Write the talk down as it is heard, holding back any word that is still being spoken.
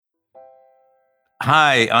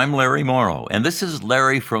Hi, I'm Larry Morrow, and this is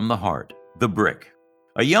Larry from the Heart, the Brick.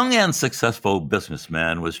 A young and successful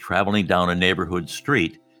businessman was traveling down a neighborhood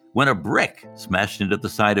street when a brick smashed into the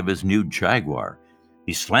side of his new Jaguar.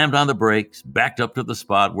 He slammed on the brakes, backed up to the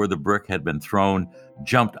spot where the brick had been thrown,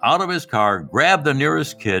 jumped out of his car, grabbed the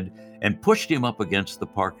nearest kid, and pushed him up against the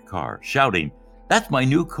parked car, shouting, "That's my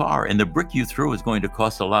new car, and the brick you threw is going to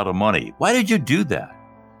cost a lot of money. Why did you do that?"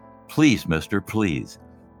 "Please, mister, please.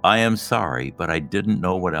 I am sorry, but I didn't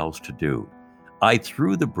know what else to do. I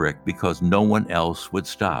threw the brick because no one else would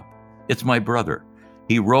stop. It's my brother.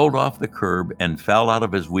 He rolled off the curb and fell out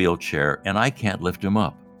of his wheelchair, and I can't lift him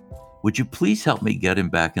up. Would you please help me get him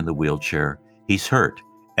back in the wheelchair? He's hurt,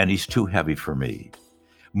 and he's too heavy for me."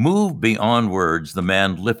 Moved beyond words, the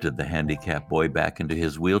man lifted the handicapped boy back into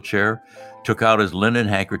his wheelchair, took out his linen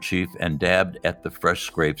handkerchief, and dabbed at the fresh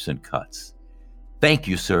scrapes and cuts. "Thank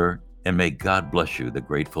you, sir, and may God bless you," the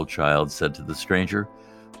grateful child said to the stranger.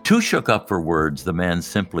 Too shook up for words, the man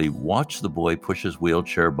simply watched the boy push his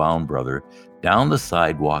wheelchair-bound brother down the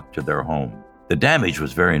sidewalk to their home. The damage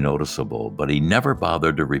was very noticeable, but he never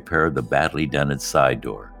bothered to repair the badly dented side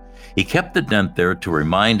door. He kept the dent there to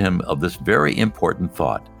remind him of this very important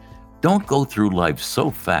thought: don't go through life so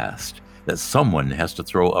fast that someone has to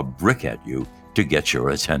throw a brick at you to get your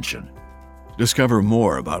attention. Discover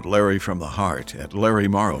more about Larry from the Heart at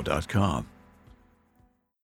larrymorrow.com.